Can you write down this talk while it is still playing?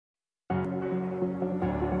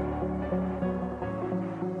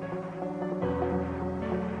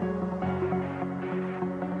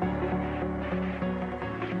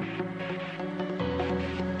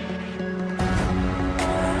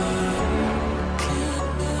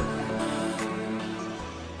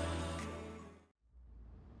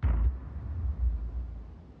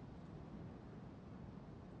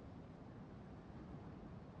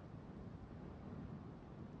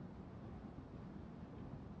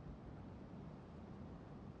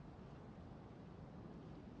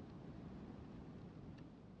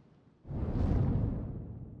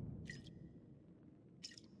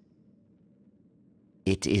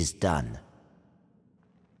It is done.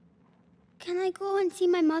 Can I go and see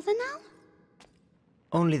my mother now?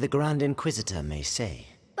 Only the Grand Inquisitor may say.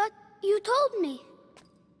 But you told me.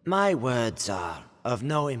 My words are of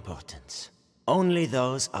no importance. Only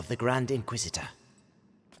those of the Grand Inquisitor.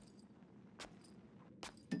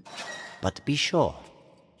 But be sure,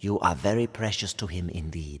 you are very precious to him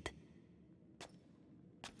indeed.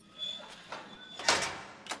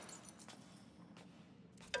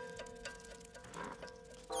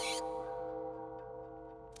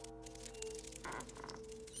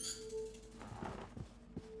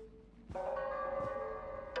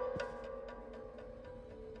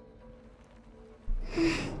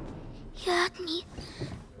 You had me.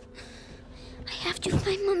 I have to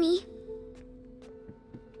find Mommy.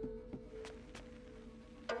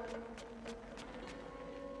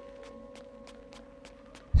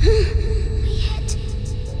 My head.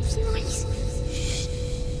 What's the noise? Shh.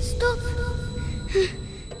 Stop.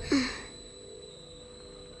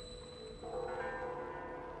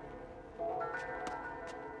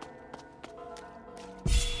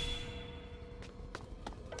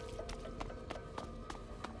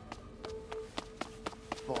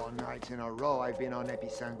 Four nights in a row I've been on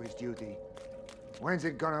Episanguis duty. When's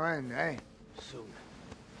it gonna end, eh? Soon.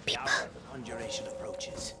 The hour of the conjuration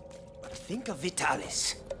approaches. But think of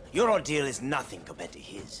Vitalis. Your ordeal is nothing compared to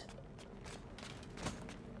his.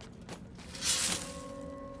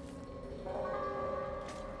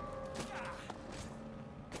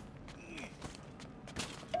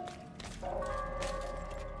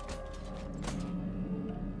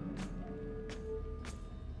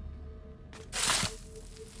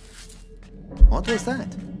 What was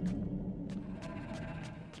that?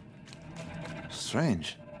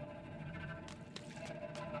 Strange.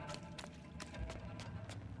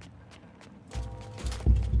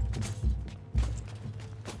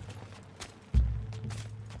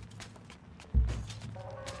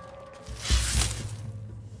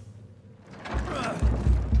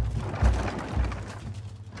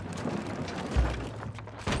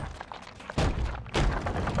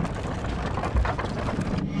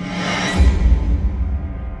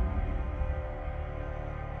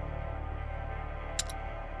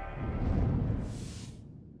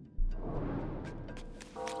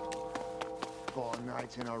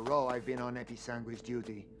 Nights in a row I've been on Episanguis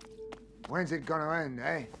duty. When's it gonna end,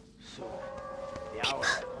 eh? Soon. The hour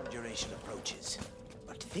of the conjuration approaches.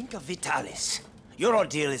 But think of Vitalis. Your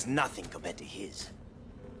ordeal is nothing compared to his.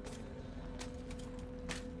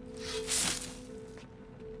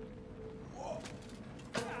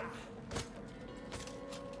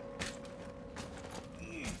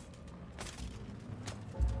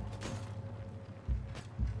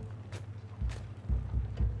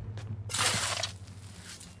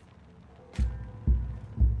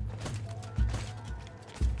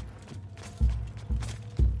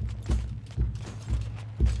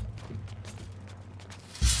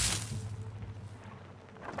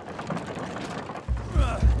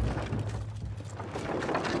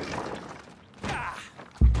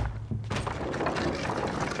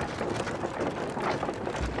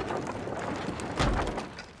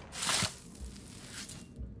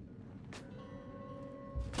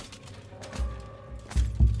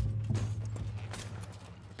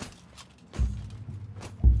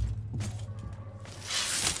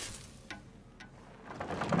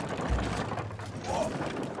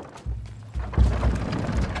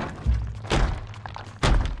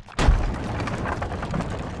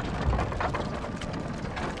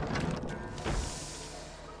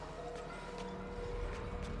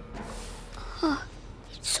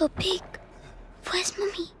 So big. Where's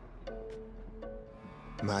Mommy?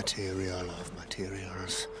 Material of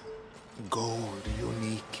materials. Gold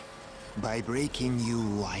unique. By breaking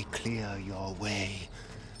you, I clear your way.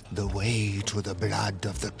 The way to the blood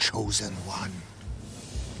of the Chosen One.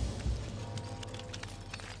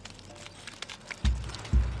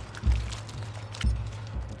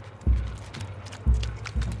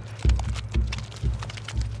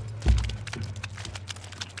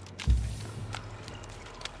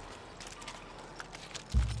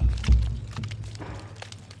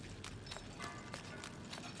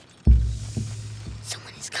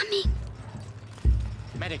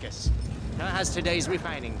 Medicus, how has today's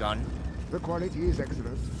refining gone? The quality is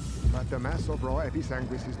excellent, but the mass of raw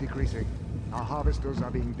Episanguis is decreasing. Our harvesters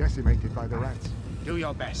are being decimated by the rats. Do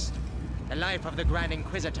your best. The life of the Grand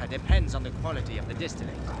Inquisitor depends on the quality of the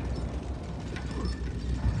distillate.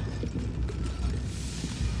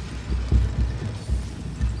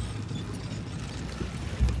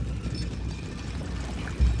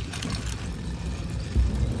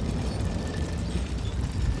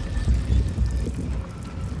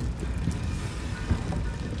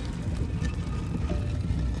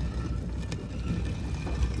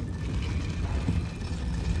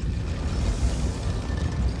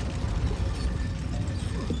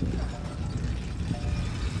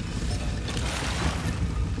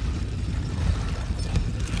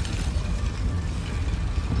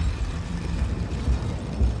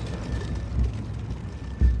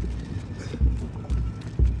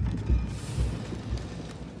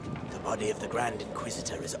 body of the Grand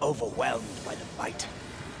Inquisitor is overwhelmed by the bite.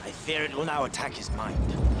 I fear it will now attack his mind.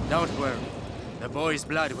 Don't worry. The boy's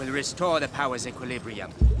blood will restore the power's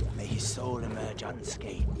equilibrium. May his soul emerge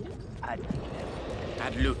unscathed. Ad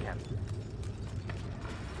Lucem.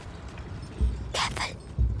 Careful.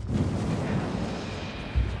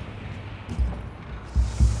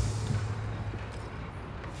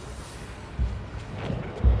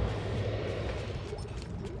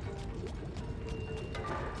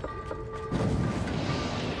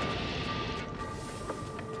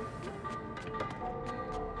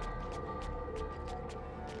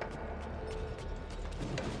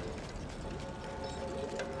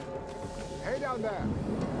 Hey down there.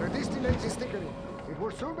 The distillate is thickening. It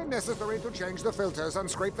will soon be necessary to change the filters and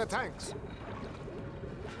scrape the tanks.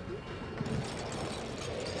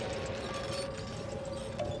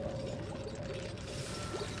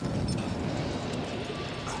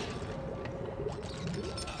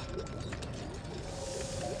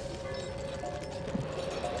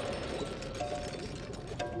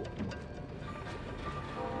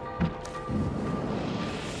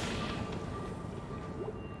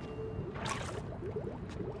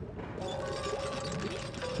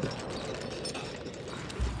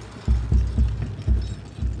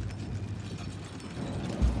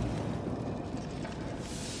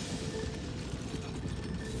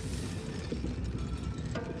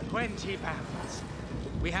 £20.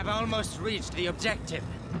 We have almost reached the objective.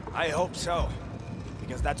 I hope so,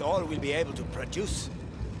 because that's all we'll be able to produce.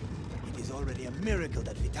 It is already a miracle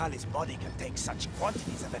that Vitalis' body can take such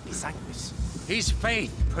quantities of Episanguis. His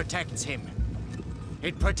faith protects him.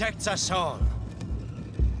 It protects us all.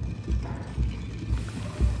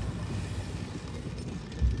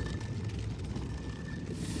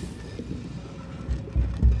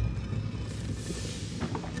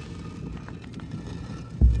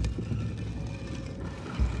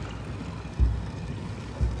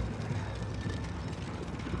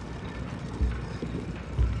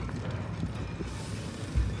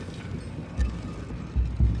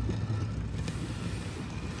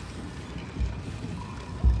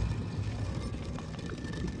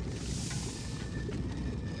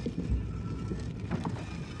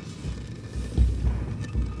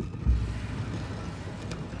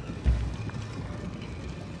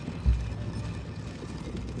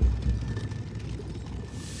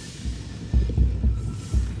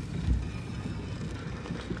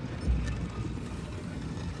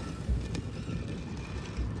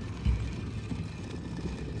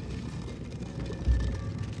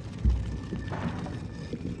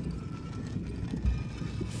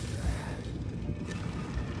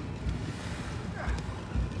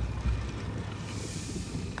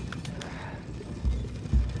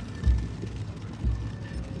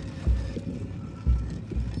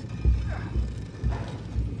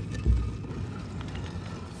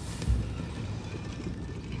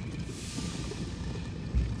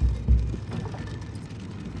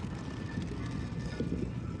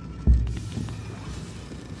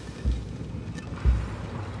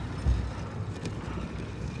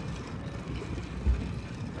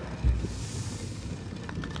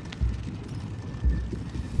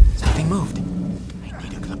 Moved. I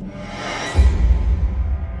need a clue.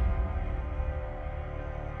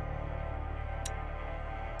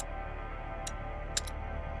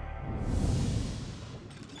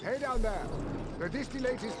 Hey down there. The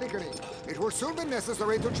distillate is thickening. It will soon be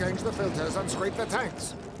necessary to change the filters and scrape the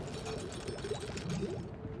tanks.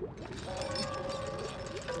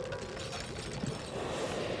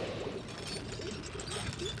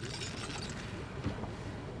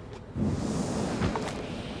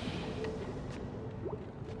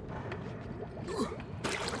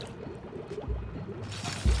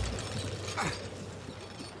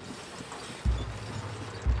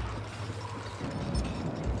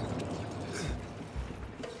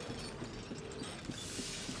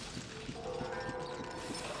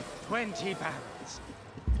 £20.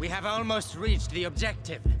 We have almost reached the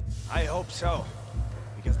objective. I hope so,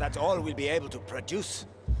 because that's all we'll be able to produce.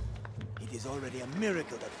 It is already a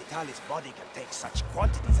miracle that Vitalis' body can take such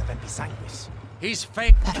quantities of Episanguis. His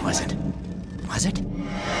fate... That was it. Was it?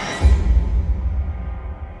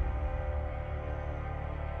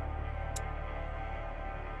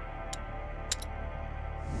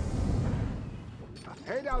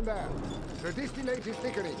 Hey down there. The distillate is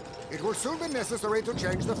thickening. It will soon be necessary to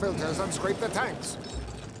change the filters and scrape the tanks.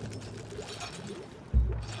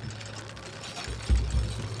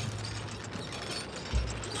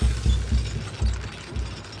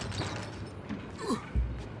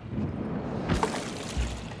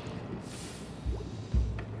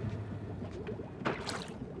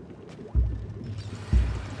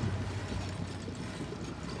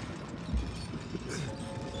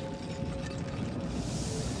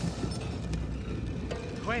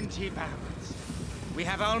 20 barrels. We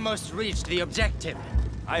have almost reached the objective.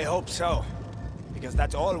 I hope so. Because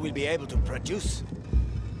that's all we'll be able to produce.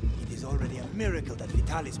 It is already a miracle that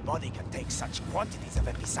Vitalis' body can take such quantities of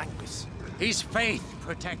Episanguis. His faith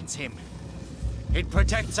protects him. It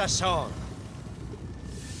protects us all.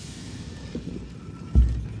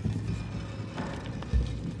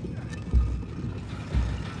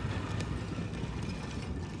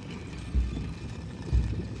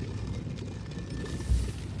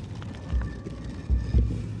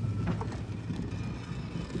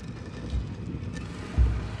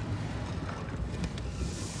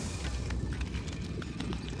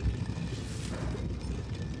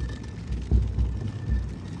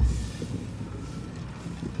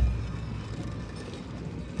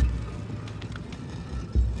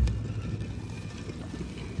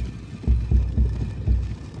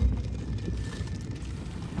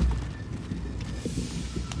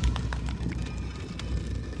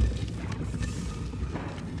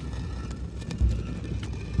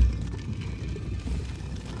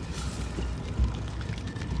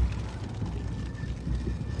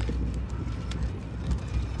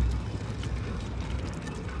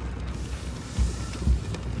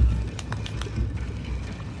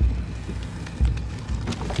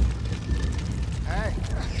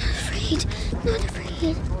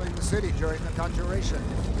 Touring the city during the conjuration.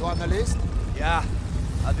 You on the list? Yeah.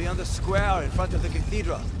 I'll be on the square in front of the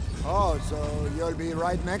cathedral. Oh, so you'll be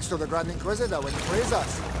right next to the Grand Inquisitor when he frees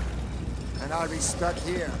us. And I'll be stuck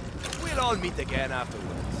here. We'll all meet again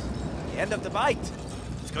afterwards. The end of the bite.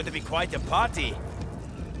 It's going to be quite a party.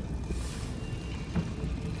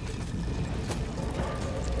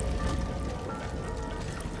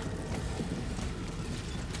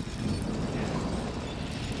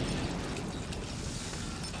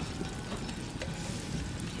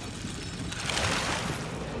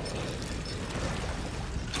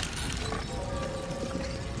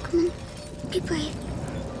 Be brave.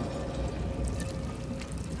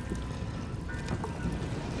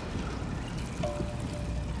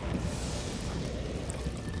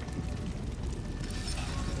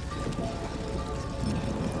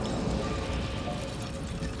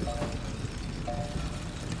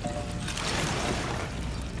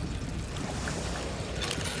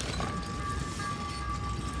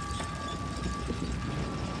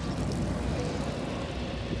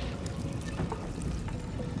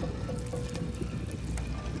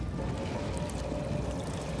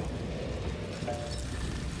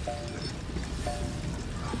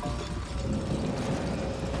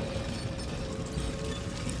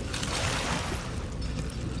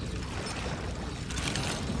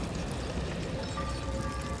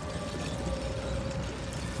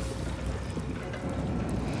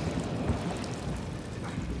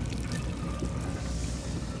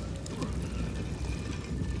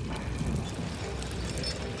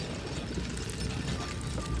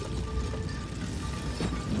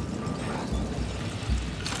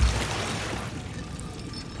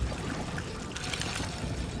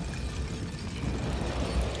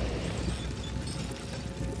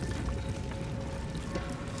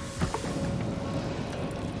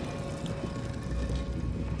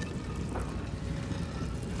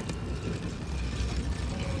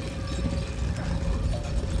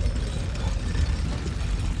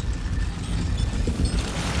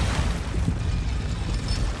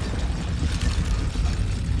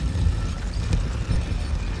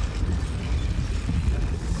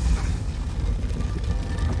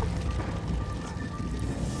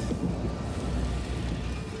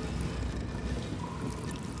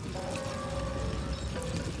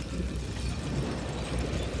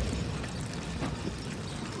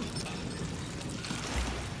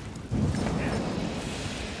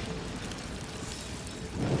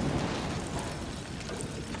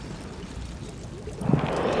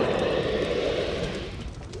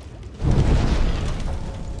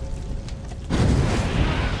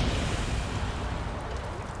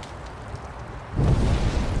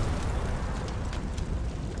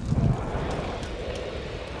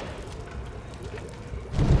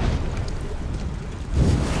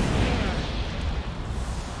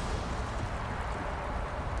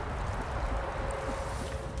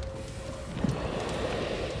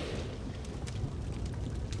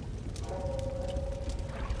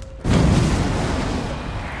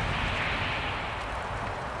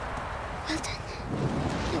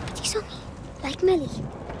 Like Millie.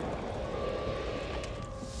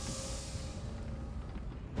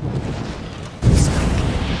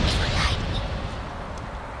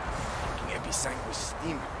 Episanguis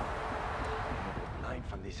steam. Blind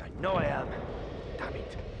from this, I know I am. Damn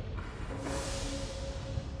it.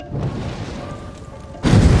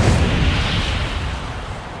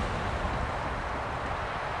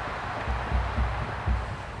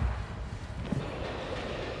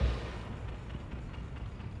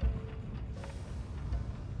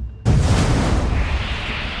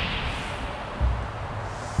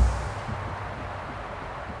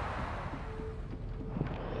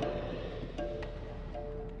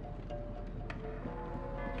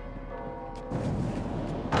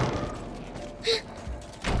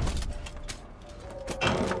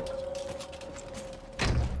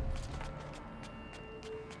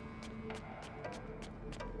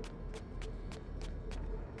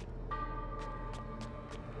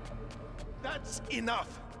 That's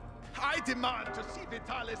enough! I demand to see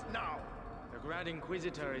Vitalis now! The Grand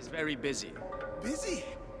Inquisitor is very busy. Busy?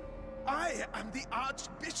 I am the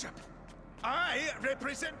Archbishop. I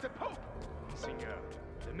represent the Pope. Signor,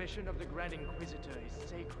 the mission of the Grand Inquisitor is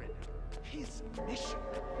sacred. His mission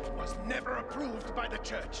was never approved by the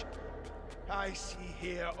Church. I see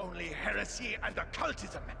here only heresy and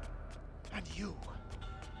occultism. And you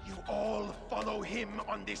all follow him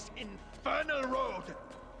on this infernal road.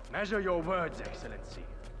 Measure your words, Excellency.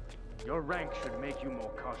 Your rank should make you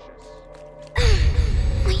more cautious.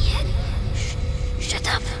 My head. Shut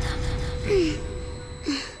up.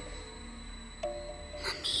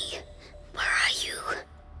 Mommy, where are you?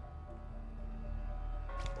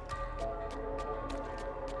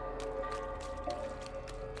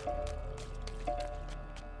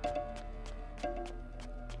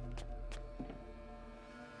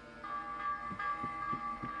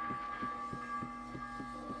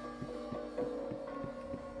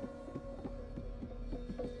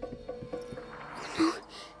 Oh no,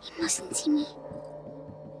 he mustn't see me.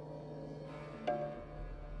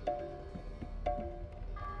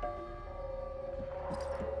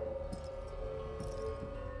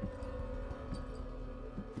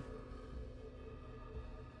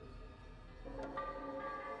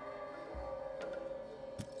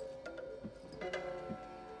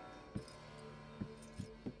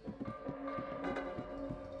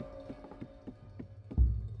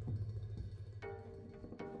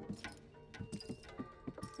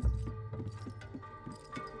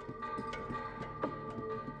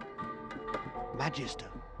 Magister,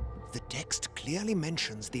 the text clearly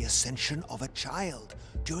mentions the ascension of a child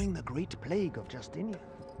during the Great Plague of Justinian.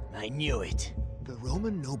 I knew it. The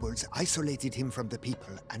Roman nobles isolated him from the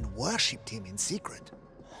people and worshipped him in secret.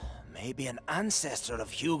 Maybe an ancestor of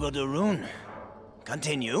Hugo de Rune.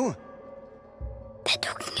 Continue. They're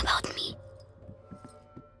talking about me.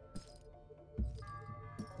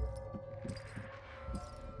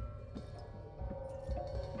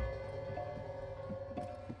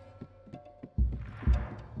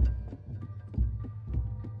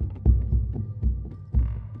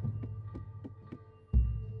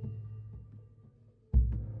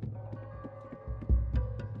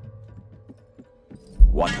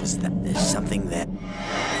 What was that? There's something there.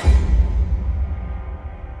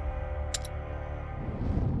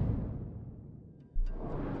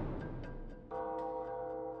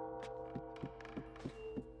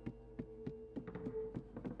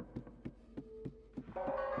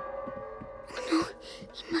 Oh no,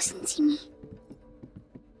 he mustn't see me.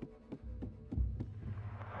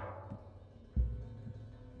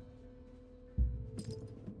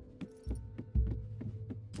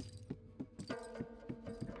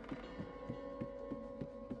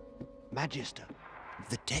 Magister,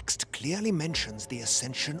 the text clearly mentions the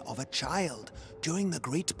ascension of a child during the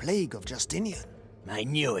Great Plague of Justinian. I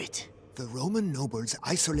knew it. The Roman nobles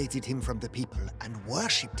isolated him from the people and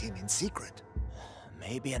worshipped him in secret.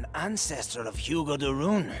 Maybe an ancestor of Hugo de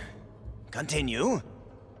Rune. Continue.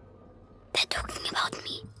 They're talking about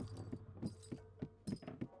me.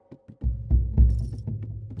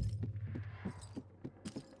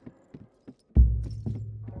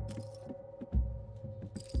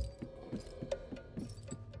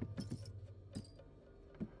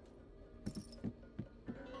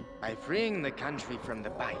 By freeing the country from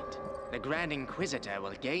the Bite, the Grand Inquisitor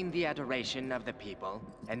will gain the adoration of the people,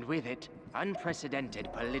 and with it,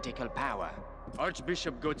 unprecedented political power.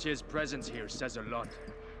 Archbishop Gautier's presence here says a lot.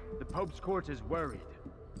 The Pope's court is worried,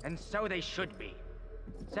 and so they should be.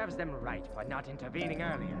 Serves them right for not intervening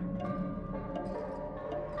earlier.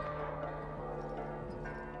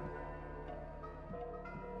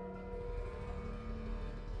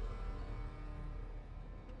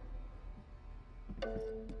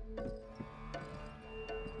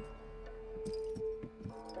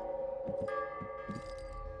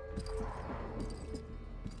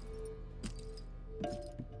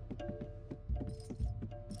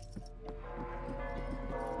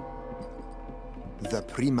 The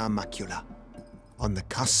Prima Macula. On the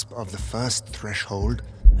cusp of the first threshold.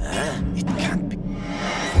 It can't be.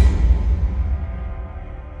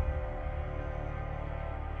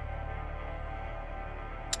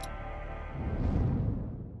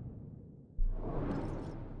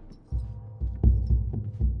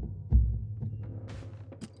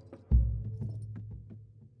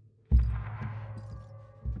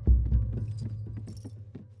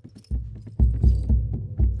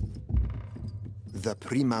 The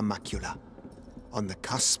Prima Macula. On the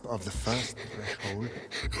cusp of the first threshold,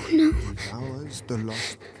 devours the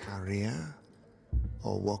lost carrier,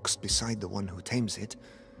 or walks beside the one who tames it,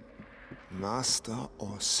 master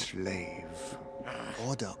or slave.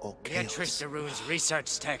 Order or chaos. Beatrice de Rune's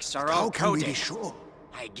research texts are How all can we coded. be sure?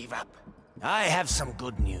 I give up. I have some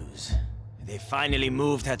good news. They finally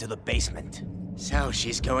moved her to the basement. So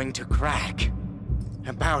she's going to crack.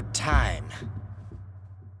 About time.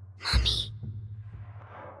 Mommy.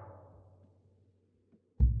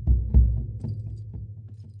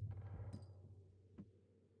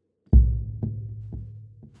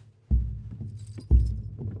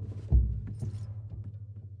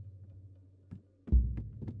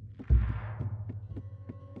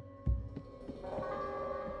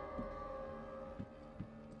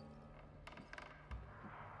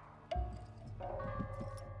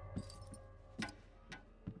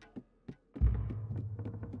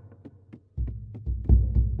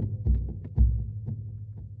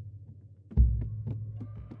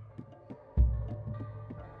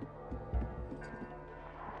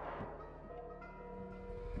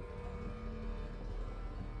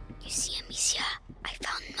 You see, Amicia, I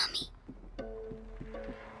found Mummy.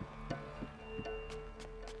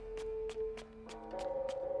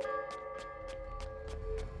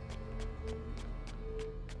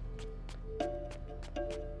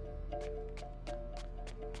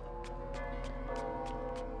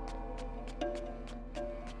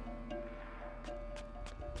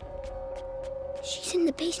 She's in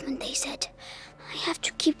the basement, they said. I have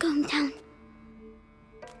to keep going down.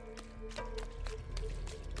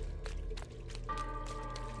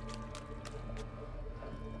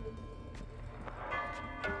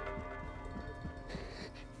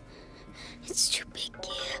 It's too big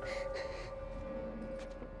here.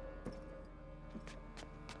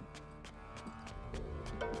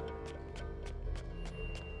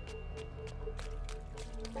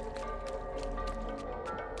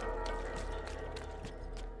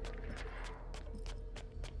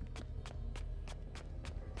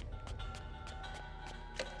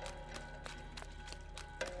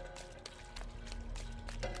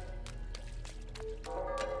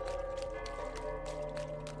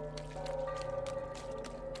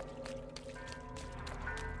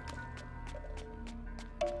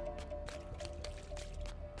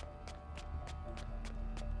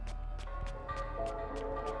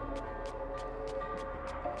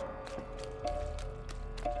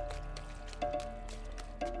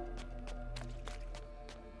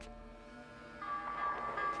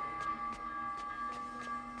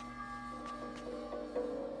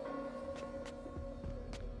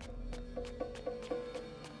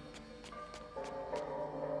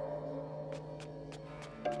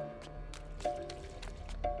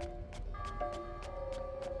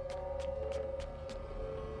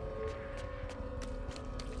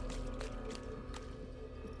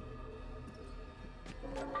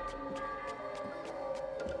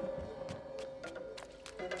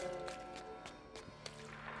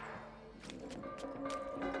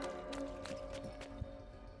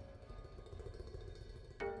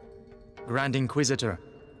 Grand Inquisitor,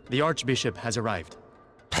 the Archbishop has arrived.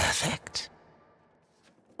 Perfect.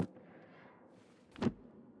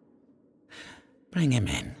 Bring him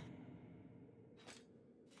in.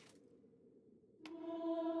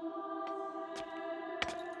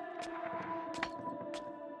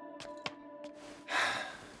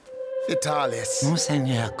 Vitalis,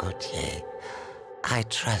 Monseigneur Gautier, I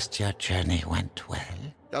trust your journey went well.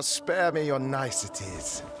 now spare me your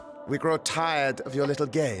niceties. We grow tired of your little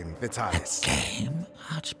game, Vitalis. Game,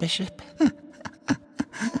 Archbishop?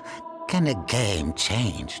 Can a game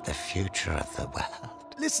change the future of the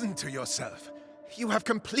world? Listen to yourself. You have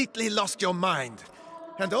completely lost your mind.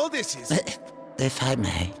 And all this is... If I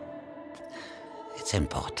may, it's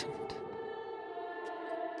important.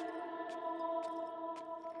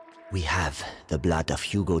 We have the blood of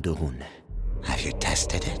Hugo de Rune. Have you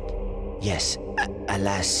tested it? Yes,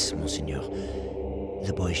 alas, Monseigneur.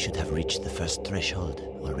 The boy should have reached the first threshold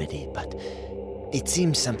already, but it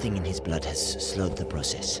seems something in his blood has slowed the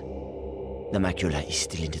process. The macula is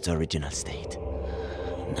still in its original state.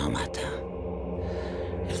 No matter.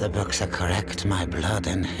 If the books are correct, my blood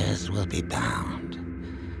and his will be bound.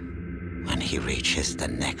 When he reaches the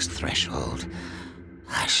next threshold,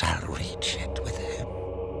 I shall reach it with him.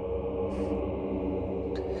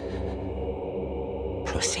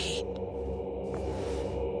 Proceed.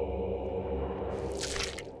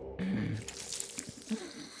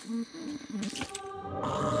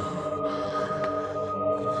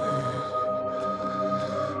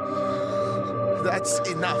 That's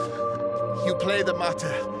enough. You play the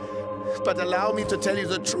martyr. But allow me to tell you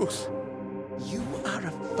the truth. You are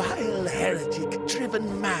a vile heretic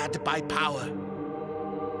driven mad by power.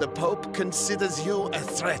 The Pope considers you a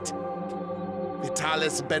threat.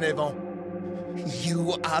 Vitalis Benevent,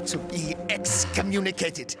 You are to be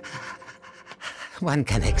excommunicated. One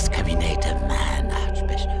can excommunicate a man,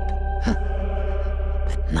 Archbishop,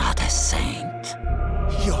 but not a saint.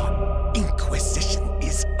 Your inquisition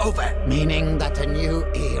is over. Meaning that a new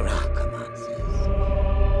era commences.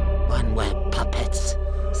 One where puppets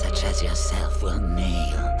such as yourself will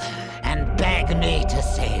kneel and beg me to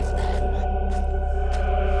save them.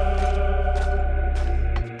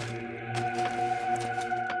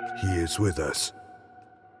 He is with us.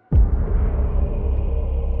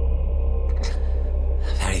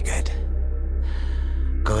 Very good.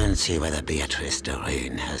 Go and see whether Beatrice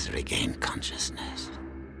Doreen has regained consciousness.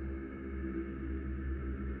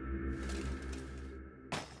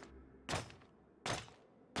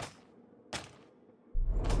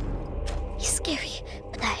 He's scary,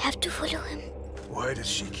 but I have to follow him. Why does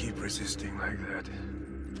she keep resisting like that?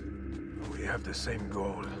 We have the same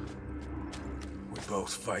goal. We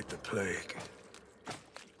both fight the plague.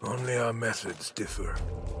 Only our methods differ.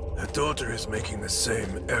 Her daughter is making the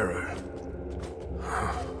same error.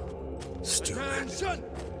 Stupid. Attention!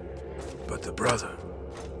 But the brother,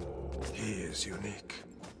 he is unique.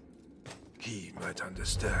 He might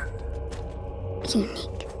understand.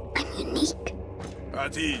 Unique. I'm unique.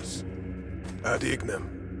 At ease. Ad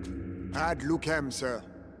ignem. Ad lucem, sir.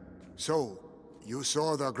 So, you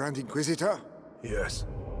saw the Grand Inquisitor? Yes.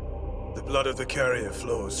 The blood of the carrier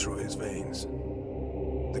flows through his veins.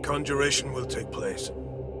 The conjuration will take place.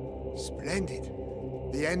 Splendid.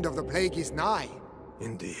 The end of the plague is nigh.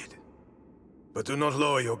 Indeed. But do not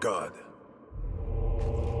lower your guard.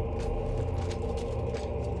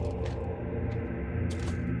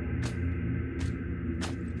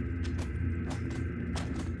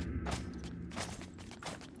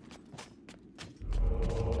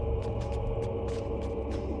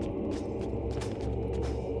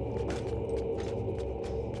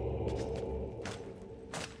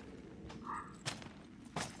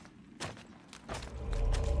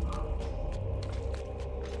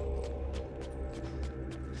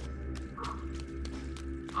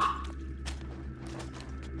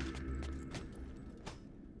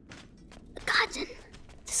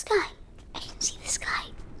 The sky. I can see the sky.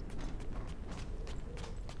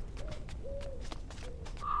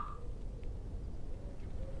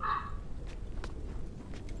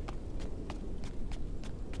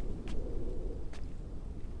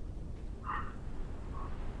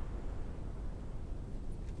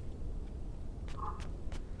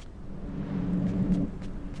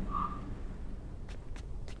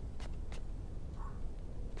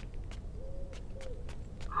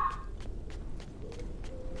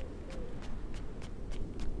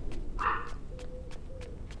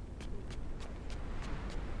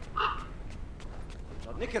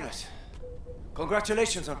 Nicholas,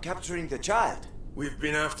 congratulations on capturing the child. We've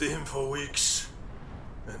been after him for weeks.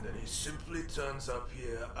 And then he simply turns up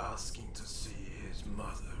here asking to see his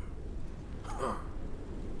mother. Huh.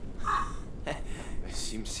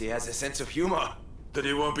 Seems he has a sense of humor. That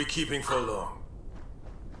he won't be keeping for long.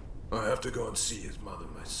 I have to go and see his mother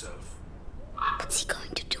myself. What's he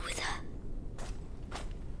going to do with her?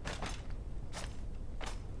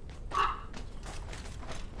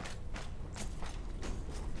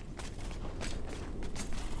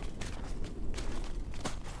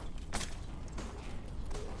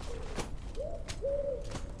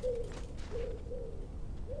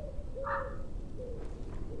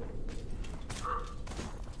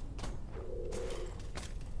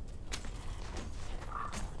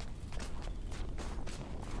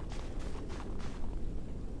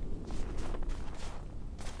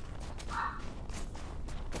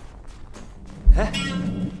 Huh?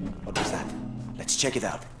 What was that? Let's check it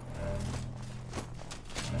out.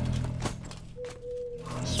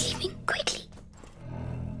 He's leaving quickly.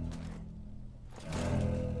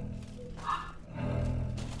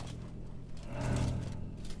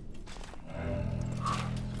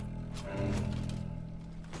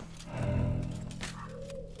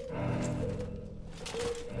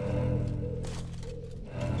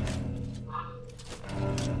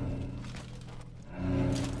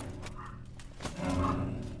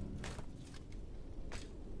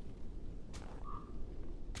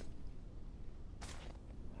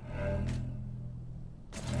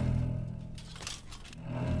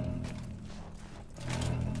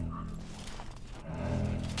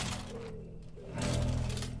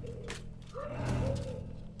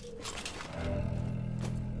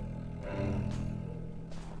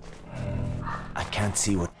 I can't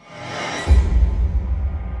see what...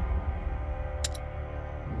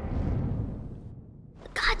 The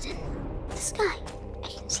garden. The sky. I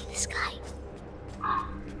can see the sky.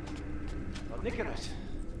 Nicholas,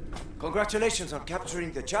 Congratulations on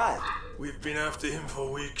capturing the child. We've been after him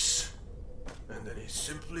for weeks. And then he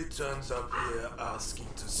simply turns up here asking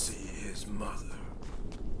to see his mother.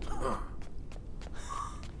 Huh.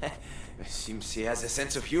 Seems he has a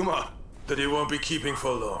sense of humor. That he won't be keeping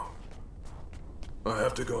for long. I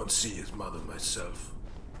have to go and see his mother myself.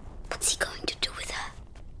 What's he going to do with her?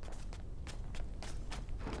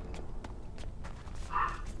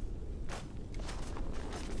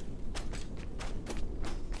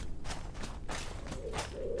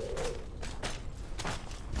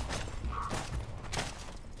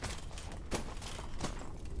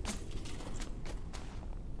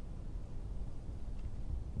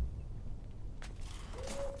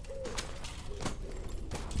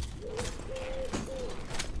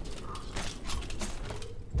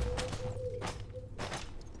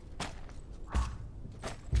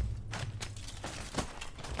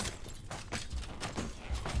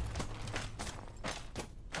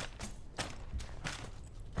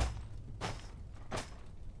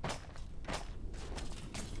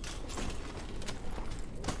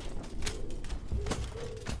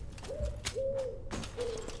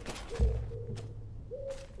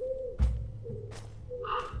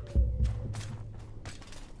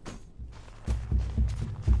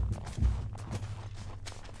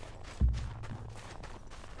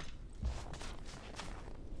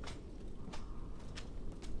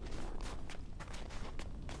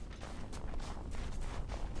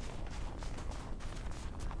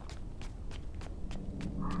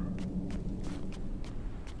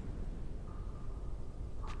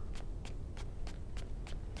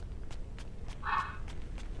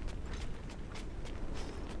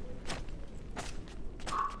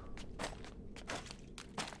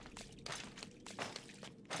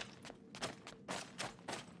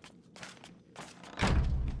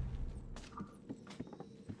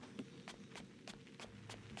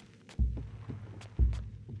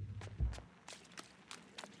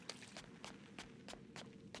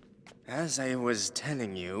 As I was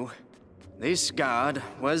telling you, this guard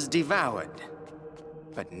was devoured,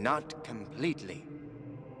 but not completely.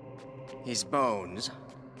 His bones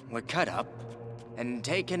were cut up and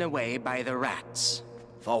taken away by the rats.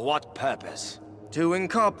 For what purpose? To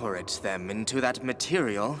incorporate them into that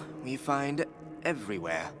material we find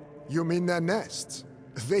everywhere. You mean their nests?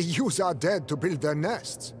 They use our dead to build their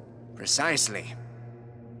nests. Precisely.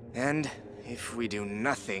 And if we do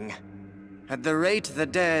nothing, at the rate the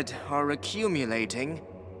dead are accumulating,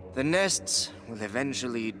 the nests will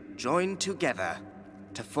eventually join together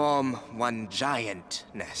to form one giant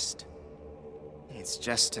nest. It's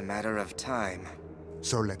just a matter of time.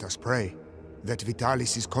 So let us pray that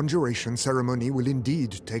Vitalis' conjuration ceremony will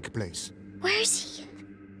indeed take place. Where is he?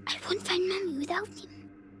 I won't find Mommy without him.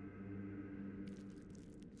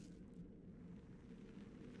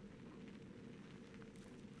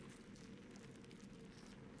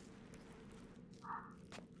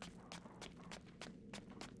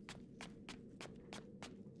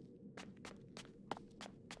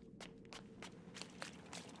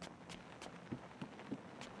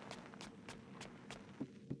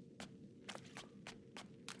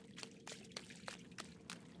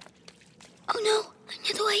 Oh no!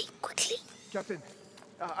 Another way! Quickly! Captain,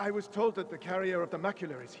 I was told that the carrier of the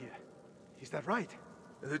macula is here. Is that right?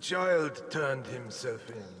 The child turned himself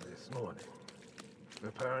in this morning.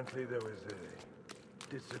 Apparently there was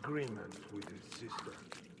a disagreement with his sister.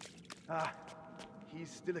 Ah,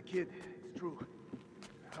 he's still a kid, it's true.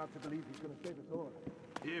 Hard to believe he's gonna save us all.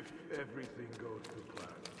 If everything goes to plan.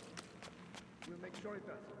 We'll make sure it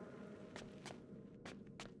does.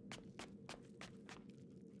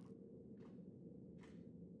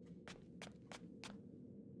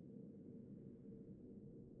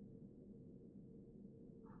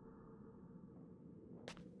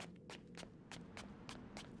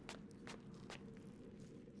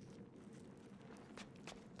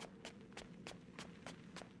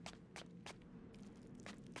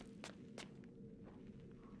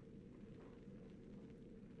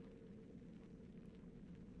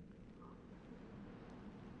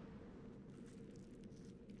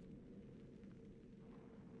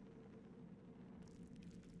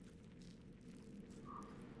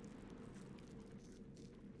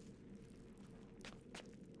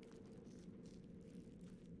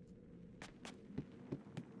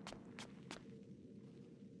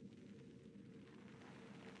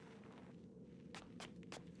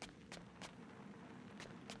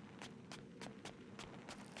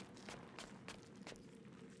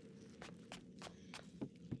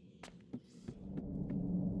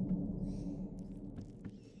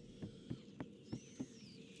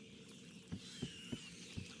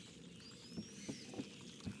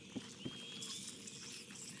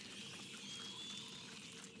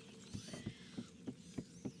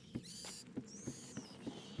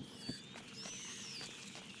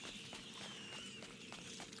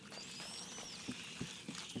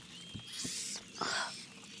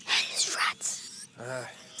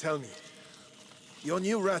 tell me, your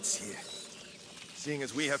new rats here, seeing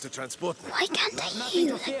as we have to transport them. Why can't I hear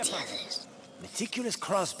you like the others? Meticulous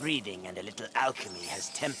crossbreeding and a little alchemy has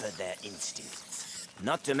tempered their instincts.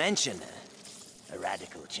 Not to mention a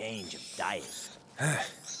radical change of diet.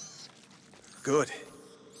 Good.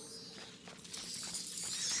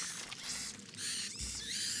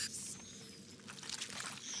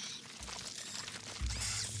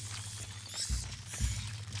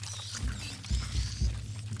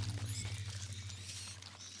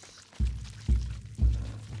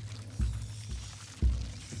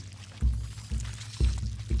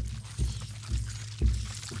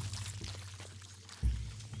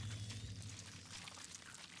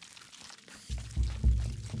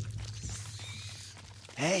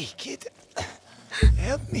 Hey, kid.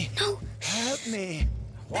 Help me. No. Help me.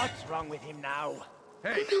 What's wrong with him now?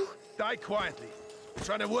 Hey, die quietly. We're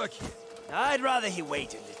trying to work here. I'd rather he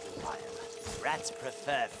wait a little while. Rats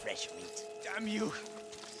prefer fresh meat. Damn you!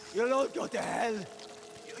 You'll all go to hell.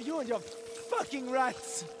 You and your fucking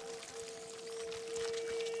rats.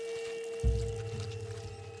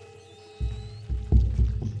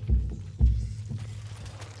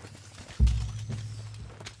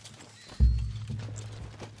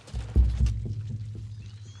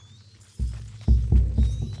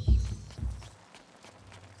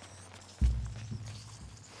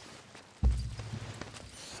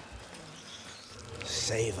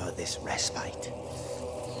 Savor this respite.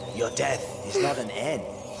 Your death is not an end,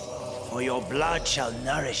 for your blood shall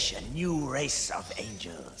nourish a new race of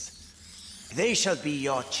angels. They shall be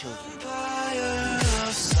your children.